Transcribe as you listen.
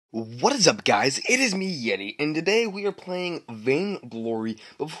What is up, guys? It is me, Yeti, and today we are playing Vainglory.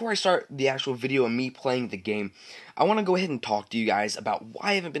 But before I start the actual video and me playing the game, I want to go ahead and talk to you guys about why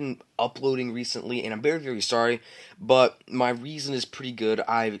I haven't been uploading recently, and I'm very, very sorry, but my reason is pretty good.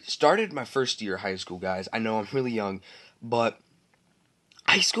 I started my first year of high school, guys. I know I'm really young, but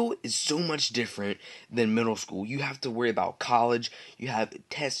high school is so much different than middle school. You have to worry about college, you have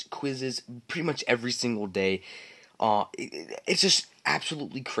tests, quizzes, pretty much every single day. It's just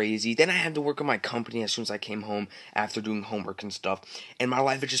absolutely crazy. Then I had to work on my company as soon as I came home after doing homework and stuff. And my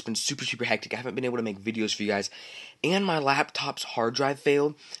life has just been super, super hectic. I haven't been able to make videos for you guys. And my laptop's hard drive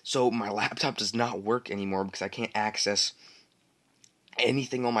failed. So my laptop does not work anymore because I can't access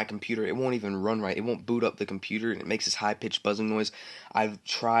anything on my computer. It won't even run right. It won't boot up the computer. And it makes this high-pitched buzzing noise. I've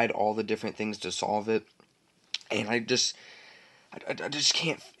tried all the different things to solve it. And I just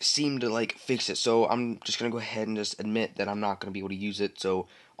can't seem to like fix it. So I'm just gonna go ahead and just admit that I'm not gonna be able to use it. So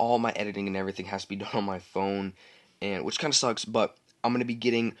all my editing and everything has to be done on my phone, and which kind of sucks. But I'm gonna be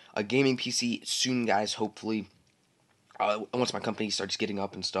getting a gaming PC soon, guys. Hopefully, once my company starts getting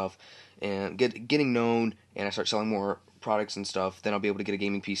up and stuff, and getting known, and I start selling more products and stuff, then I'll be able to get a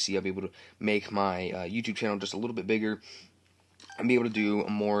gaming PC. I'll be able to make my YouTube channel just a little bit bigger and be able to do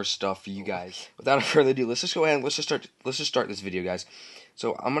more stuff for you guys. Without further ado, let's just go ahead and let's just start this video, guys.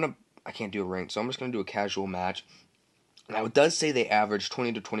 So I can't do a rank, so I'm just gonna do a casual match. Now it does say they average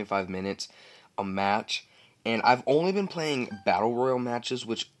 20 to 25 minutes a match, and I've only been playing battle royal matches,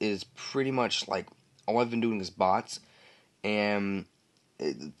 which is pretty much like all I've been doing is bots, and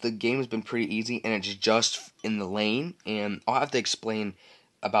the game has been pretty easy, and it's just in the lane. And I'll have to explain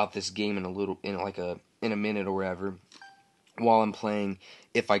about this game in a minute or whatever, while I'm playing,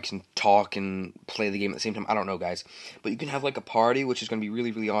 if I can talk and play the game at the same time. I don't know, guys. But you can have like a party, which is going to be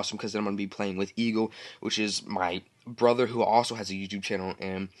really, really awesome, because then I'm going to be playing with Eagle, which is my brother who also has a YouTube channel,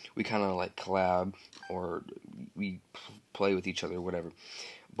 and we kind of like collab, or we play with each other or whatever.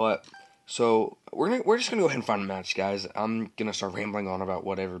 But so we're just gonna go ahead and find a match, guys. I'm gonna start rambling on about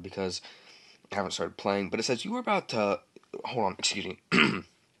whatever because I haven't started playing. But it says you are about to hold on, excuse me.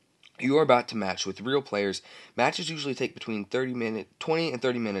 You are about to match with real players. Matches usually take between 20 and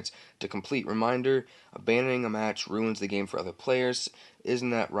 30 minutes to complete. Reminder, abandoning a match ruins the game for other players. Isn't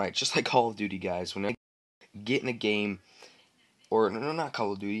that right? Just like Call of Duty, guys. When I get in a game, or no, not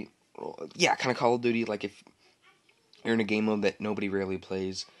Call of Duty. Yeah, kind of Call of Duty, like if you're in a game mode that nobody really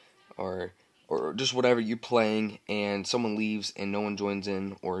plays, or just whatever, you're playing and someone leaves and no one joins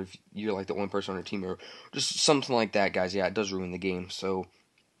in, or if you're like the only person on your team, or just something like that, guys. Yeah, it does ruin the game. So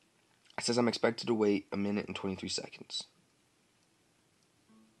it says I'm expected to wait a minute and 23 seconds.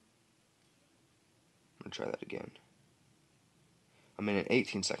 I'm going to try that again. A minute and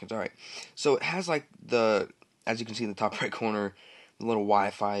 18 seconds. Alright. So it has like as you can see in the top right corner, the little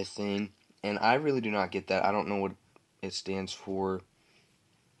Wi-Fi thing. And I really do not get that. I don't know what it stands for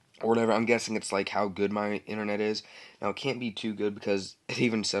or whatever. I'm guessing it's like how good my internet is. Now it can't be too good because it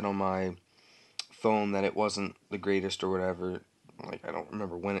even said on my phone that it wasn't the greatest or whatever. Like, I don't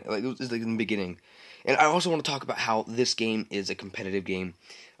remember when it was like in the beginning. And I also want to talk about how this game is a competitive game.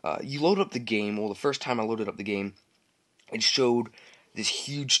 You load up the game. Well, the first time I loaded up the game, it showed this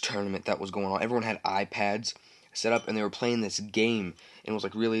huge tournament that was going on. Everyone had iPads set up, and they were playing this game, and it was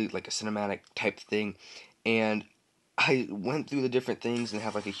like really like a cinematic type thing. And I went through the different things and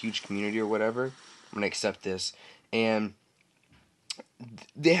have like a huge community or whatever. I'm gonna accept this, and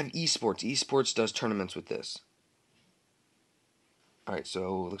they have esports. Esports does tournaments with this. Alright,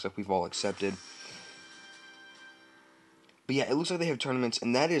 so it looks like we've all accepted. But yeah, it looks like they have tournaments,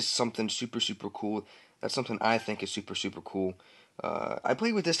 and that is something super, super cool. That's something I think is super, super cool. I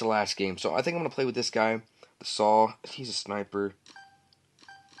played with this the last game, so I think I'm going to play with this guy, the Saw. He's a sniper.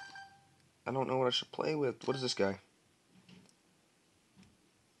 I don't know what I should play with. What is this guy?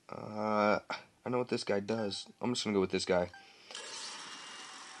 I know what this guy does. I'm just going to go with this guy.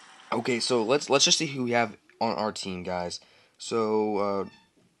 Okay, so let's just see who we have on our team, guys. So,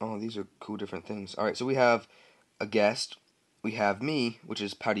 oh, these are cool different things. Alright, so we have a guest. We have me, which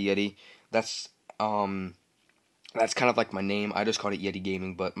is Pouty Yeti. That's kind of like my name. I just called it Yeti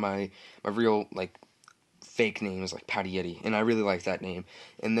Gaming, but my real like fake name is like Pouty Yeti, and I really like that name.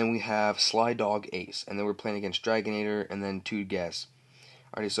 And then we have Sly Dog Ace, and then we're playing against Dragonator, and then two guests.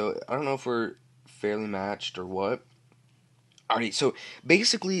 Alrighty, so I don't know if we're fairly matched or what. Alrighty, so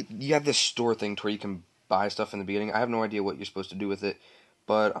basically you have this store thing to where you can buy stuff in the beginning. I have no idea what you're supposed to do with it,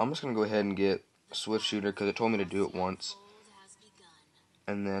 but I'm just gonna go ahead and get Swift Shooter because it told me to do it once.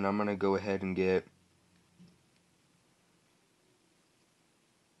 And then I'm gonna go ahead and get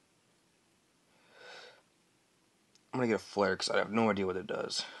I'm gonna get a flare because I have no idea what it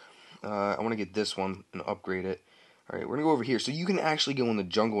does. I want to get this one and upgrade it. Alright, we're gonna go over here. So you can actually go in the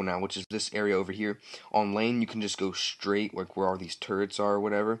jungle now, which is this area over here. On lane, you can just go straight, like where all these turrets are or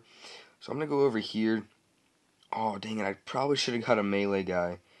whatever. So I'm gonna go over here. Oh, dang it, I probably should have got a melee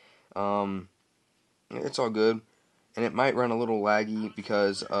guy. It's all good. And it might run a little laggy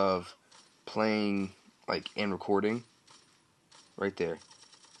because of playing, like, and recording. Right there.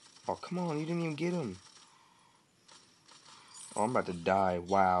 Oh, come on, you didn't even get him. Oh, I'm about to die.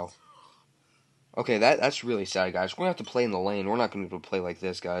 Wow. Okay, that's really sad, guys. We're going to have to play in the lane. We're not going to be able to play like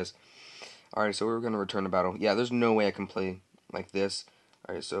this, guys. Alright, so we're going to return to battle. Yeah, there's no way I can play like this.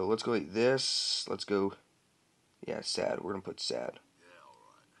 Alright, so let's go like this. Let's go... Yeah, sad. We're going to put sad.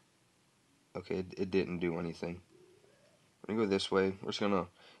 Okay, it didn't do anything. We're going to go this way. We're just going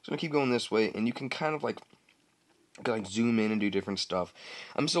to keep going this way. And you can kind of like zoom in and do different stuff.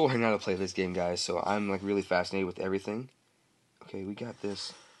 I'm still learning how to play this game, guys. So I'm like really fascinated with everything. Okay, we got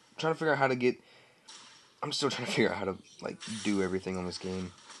this. I'm trying to figure out how to get... I'm still trying to figure out how to like do everything on this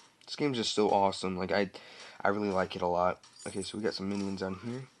game. This game's just so awesome. Like I really like it a lot. Okay, so we got some minions on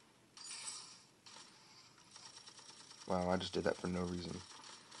here. Wow, I just did that for no reason.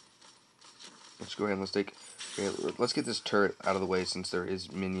 Let's go ahead and let's get this turret out of the way since there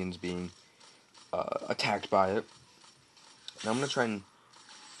is minions being attacked by it. Now I'm gonna try and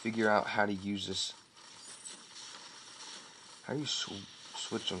figure out how to use this. How do you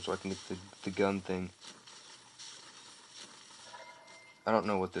switch them so I can get the gun thing? I don't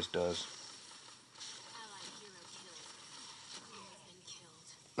know what this does.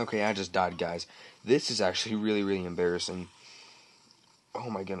 Okay, I just died, guys. This is actually really, really embarrassing.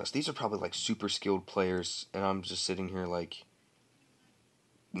 Oh my goodness, these are probably like super skilled players, and I'm just sitting here like,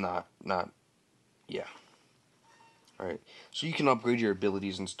 not, yeah. Alright, so you can upgrade your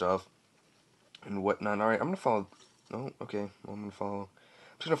abilities and stuff, and whatnot. Alright, I'm gonna follow, no, okay, well, I'm just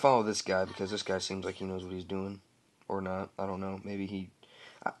gonna follow this guy, because this guy seems like he knows what he's doing, or not, I don't know, maybe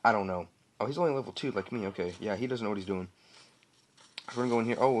I don't know. Oh, he's only level 2, like me, okay, yeah, he doesn't know what he's doing. So we're gonna go in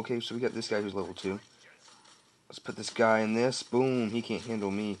here, oh, okay, so we got this guy who's level 2. Let's put this guy in this, boom, he can't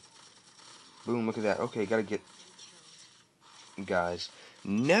handle me. Boom, look at that, okay, gotta get, guys,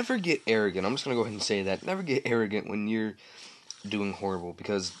 never get arrogant. I'm just gonna go ahead and say that. Never get arrogant when you're doing horrible,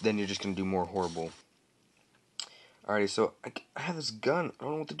 because then you're just gonna do more horrible. Alrighty, so I have this gun. I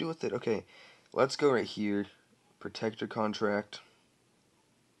don't know what to do with it. Okay, let's go right here. Protector contract.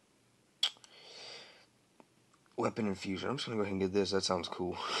 Weapon infusion. I'm just gonna go ahead and get this. That sounds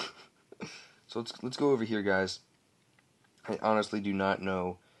cool. So let's go over here, guys. I honestly do not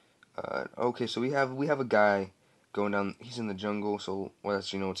know. Okay, so we have a guy going down. He's in the jungle. So well,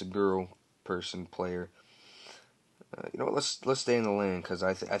 it's a girl person player. You know what? Let's stay in the lane because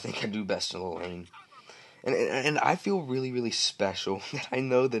I think I do best in the lane. And I feel really, really special that I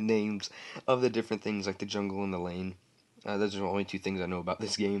know the names of the different things like the jungle and the lane. Those are the only two things I know about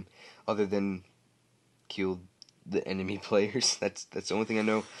this game, other than kill the enemy players. That's the only thing I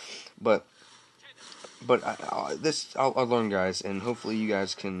know. But I'll learn, guys, and hopefully you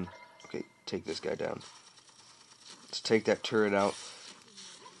guys can. Okay, take this guy down. Let's take that turret out.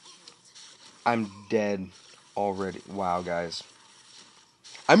 I'm dead already. Wow, guys.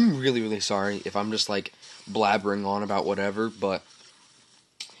 I'm really, really sorry if I'm just like blabbering on about whatever, but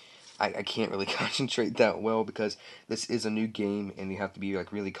I can't really concentrate that well because this is a new game and you have to be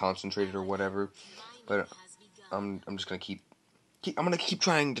like really concentrated or whatever. But I'm just gonna I'm gonna keep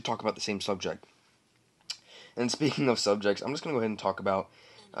trying to talk about the same subject. And speaking of subjects, I'm just gonna go ahead and talk about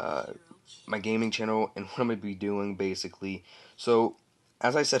my gaming channel and what I'm gonna be doing basically. So,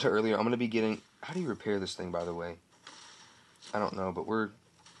 as I said earlier, I'm gonna be getting. How do you repair this thing, by the way? I don't know, but we're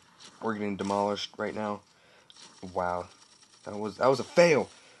getting demolished right now. Wow, that was a fail.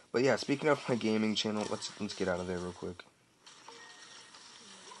 But yeah, speaking of my gaming channel, let's get out of there real quick.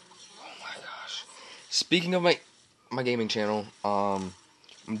 Oh my gosh. Speaking of my gaming channel, I'm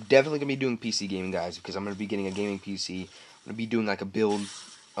definitely gonna be doing PC gaming, guys, because I'm gonna be getting a gaming PC. I'm gonna be doing like a build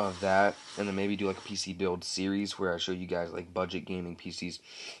of that, and then maybe do like a PC build series where I show you guys like budget gaming PCs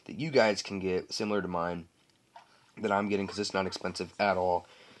that you guys can get similar to mine that I'm getting because it's not expensive at all.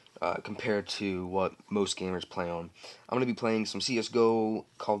 Compared to what most gamers play on. I'm going to be playing some CSGO,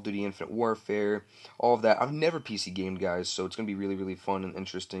 Call of Duty Infinite Warfare, all of that. I've never PC gamed, guys, so it's going to be really, really fun and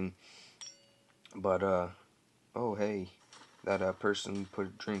interesting. But, oh, hey, that person put a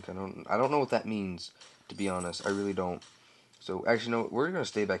drink. I don't know what that means, to be honest. I really don't. So, actually, no, we're going to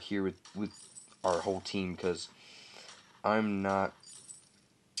stay back here with our whole team because I'm not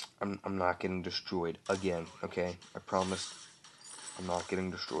getting destroyed again, okay? I promise. I'm not getting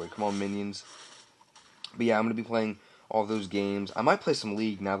destroyed. Come on, minions. But yeah, I'm going to be playing all those games. I might play some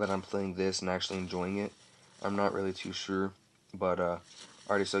League now that I'm playing this and actually enjoying it. I'm not really too sure. But,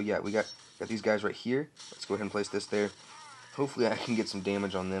 alrighty, so yeah, we got these guys right here. Let's go ahead and place this there. Hopefully I can get some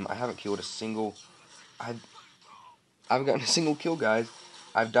damage on them. I haven't killed a single... I've gotten a single kill, guys.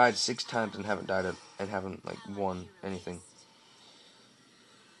 I've died 6 times and haven't like, won anything.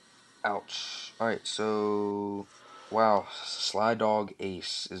 Ouch. Alright, so... Wow, Sly Dog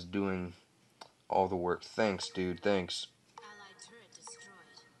Ace is doing all the work. Thanks, dude. Thanks.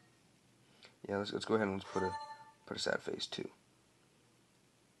 Yeah, let's go ahead and let's put a sad face too.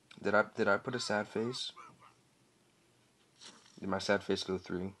 Did I put a sad face? Did my sad face go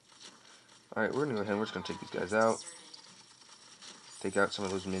through? Alright, we're gonna go ahead and we're just gonna take these guys out. Take out some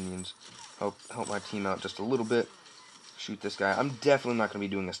of those minions. Help my team out just a little bit. Shoot this guy. I'm definitely not gonna be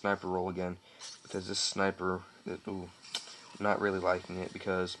doing a sniper roll again. Because this sniper, ooh, I'm not really liking it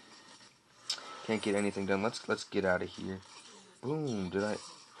because can't get anything done. Let's get out of here. Boom,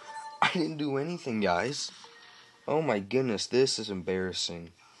 I didn't do anything, guys. Oh my goodness, this is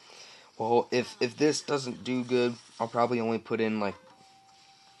embarrassing. Well, if this doesn't do good, I'll probably only put in like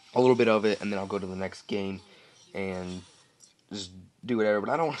a little bit of it, and then I'll go to the next game and just do whatever.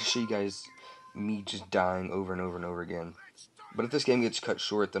 But I don't want to show you guys me just dying over and over and over again. But if this game gets cut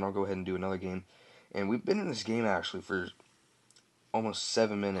short, then I'll go ahead and do another game. And we've been in this game actually for almost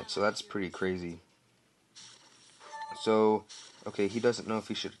 7 minutes, so that's pretty crazy. So, okay, he doesn't know if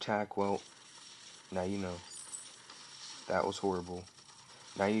he should attack. Well, now you know. That was horrible.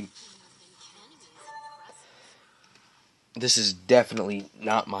 Now you... This is definitely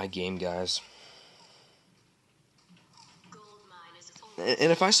not my game, guys.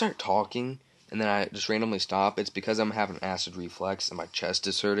 And if I start talking and then I just randomly stop, it's because I'm having acid reflux and my chest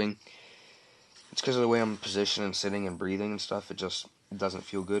is hurting. It's because of the way I'm positioned and sitting and breathing and stuff. It just doesn't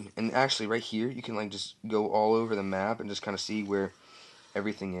feel good. And actually, right here, you can like just go all over the map and just kind of see where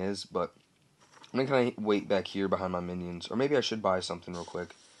everything is. But I'm gonna kind of wait back here behind my minions, or maybe I should buy something real quick.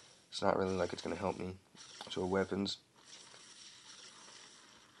 It's not really like it's gonna help me. So weapons.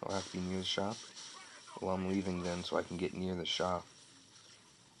 I'll have to be near the shop. Well, I'm leaving then, so I can get near the shop.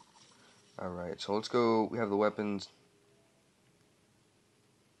 Alright, so let's go. We have the weapons.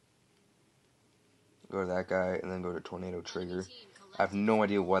 Go to that guy, and then go to Tornado Trigger. I have no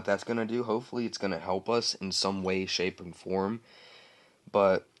idea what that's going to do. Hopefully it's going to help us in some way, shape, and form.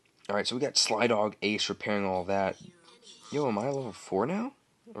 But, alright, so we got Sly Dog Ace repairing all that. Yo, am I level 4 now?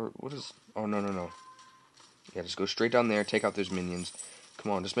 Or what is... Oh, no. Yeah, just go straight down there, take out those minions.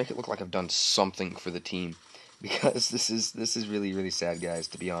 Come on, just make it look like I've done something for the team. Because this is really, really sad, guys,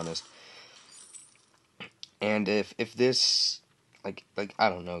 to be honest. And if this... Like, I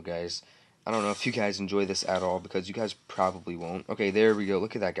don't know, guys. I don't know if you guys enjoy this at all, because you guys probably won't. Okay, there we go.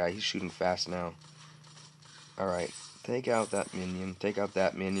 Look at that guy. He's shooting fast now. Alright. Take out that minion. Take out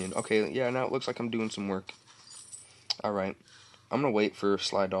that minion. Okay, yeah, now it looks like I'm doing some work. Alright. I'm gonna wait for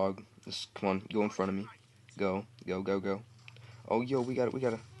Sly Dog. Just, come on, go in front of me. Go. Oh, yo, we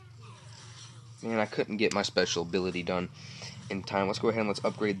gotta... Man, I couldn't get my special ability done in time. Let's go ahead and let's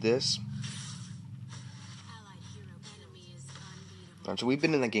upgrade this. Alright, so we've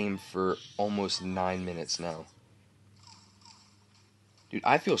been in the game for almost 9 minutes now. Dude,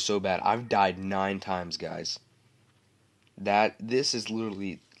 I feel so bad. I've died 9 times, guys. This is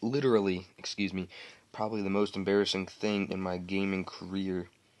literally, excuse me, probably the most embarrassing thing in my gaming career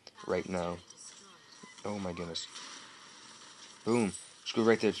right now. Oh my goodness. Boom. Just go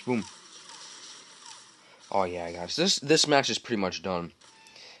right there. Just boom. Oh yeah, guys. This match is pretty much done.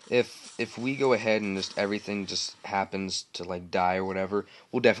 If we go ahead and just everything just happens to like die or whatever,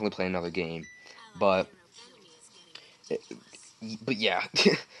 we'll definitely play another game. But yeah,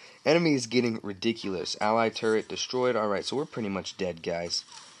 enemy is getting ridiculous. Ally turret destroyed. Alright, so we're pretty much dead, guys.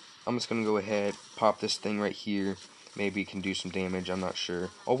 I'm just gonna go ahead, pop this thing right here. Maybe it can do some damage, I'm not sure.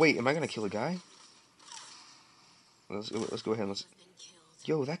 Oh wait, am I gonna kill a guy? Let's go ahead and let's...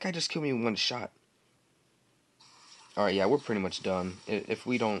 Yo, that guy just killed me in 1 shot. Alright, yeah, we're pretty much done. If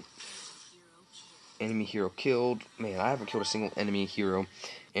we don't... Enemy hero killed. Man, I haven't killed a single enemy hero,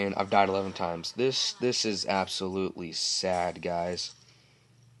 and I've died 11 times. This is absolutely sad, guys.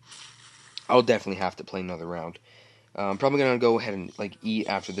 I'll definitely have to play another round. I'm probably gonna go ahead and like eat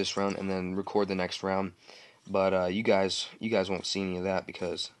after this round, and then record the next round. But you guys won't see any of that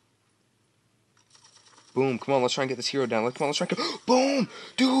because... Boom! Come on, let's try and get this hero down. Come on, let's try and go. Boom!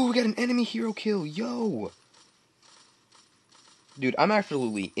 Dude, we got an enemy hero kill. Yo! Dude, I'm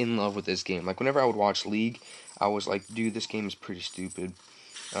absolutely in love with this game. Like, whenever I would watch League, I was like, dude, this game is pretty stupid.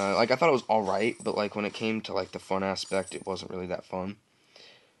 Like, I thought it was alright, but, like, when it came to, like, the fun aspect, it wasn't really that fun.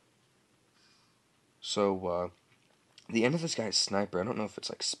 So, the end of this guy's sniper, I don't know if it's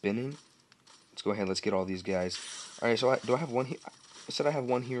like spinning. Let's go ahead, let's get all these guys. Alright, so do I have one? I said I have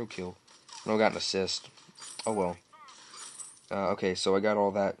one hero kill. No, I got an assist. Oh well. Okay, so I got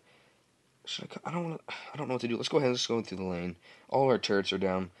all that. I don't know what to do. Let's go ahead, let's go through the lane. All our turrets are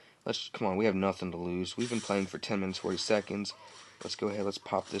down. Come on, we have nothing to lose. We've been playing for 10 minutes, 40 seconds. Let's go ahead, let's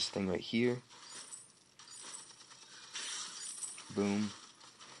pop this thing right here. Boom.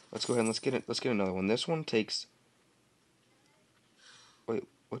 Let's go ahead and let's get another one. This one takes, wait,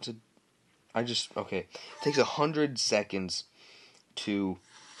 what's it? Okay. It takes 100 seconds to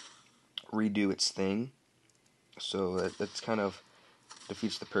redo its thing. So that's kind of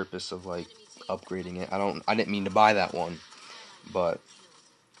defeats the purpose of like upgrading it. I didn't mean to buy that one, but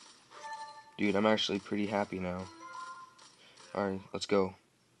dude, I'm actually pretty happy now. Alright, let's go.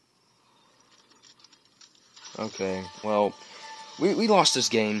 Okay, well, we lost this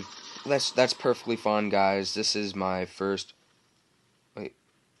game. That's perfectly fine, guys. This is my first. Wait.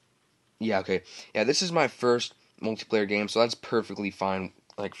 Yeah, okay. Yeah, this is my first multiplayer game, so that's perfectly fine,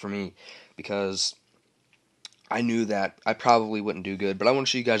 like, for me, because I knew that I probably wouldn't do good, but I want to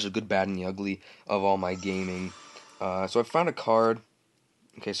show you guys the good, bad, and the ugly of all my gaming. So I found a card.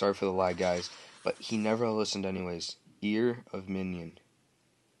 Okay, sorry for the lag, guys, but he never listened anyways. Ear of Minion.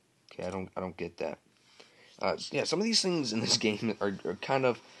 Okay, I don't get that. Yeah, some of these things in this game are kind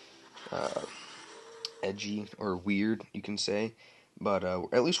of edgy or weird, you can say. But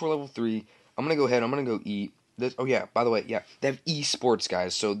at least we're level 3. I'm gonna go ahead. I'm gonna go eat this. Oh yeah, by the way, yeah, they have esports,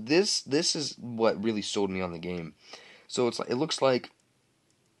 guys. So this is what really sold me on the game. So it looks like,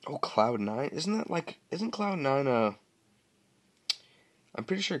 oh, Cloud9. Isn't Cloud9 I'm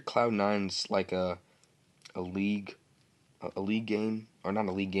pretty sure Cloud9's like a league game, or not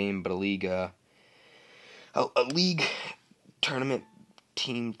a league game, but a league tournament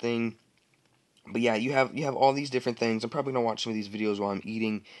team thing. But yeah, you have all these different things. I'm probably gonna watch some of these videos while I'm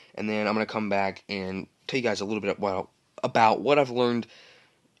eating, and then I'm gonna come back and tell you guys a little bit about what I've learned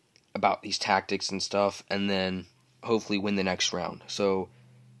about these tactics and stuff, and then hopefully win the next round. So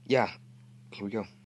yeah, here we go.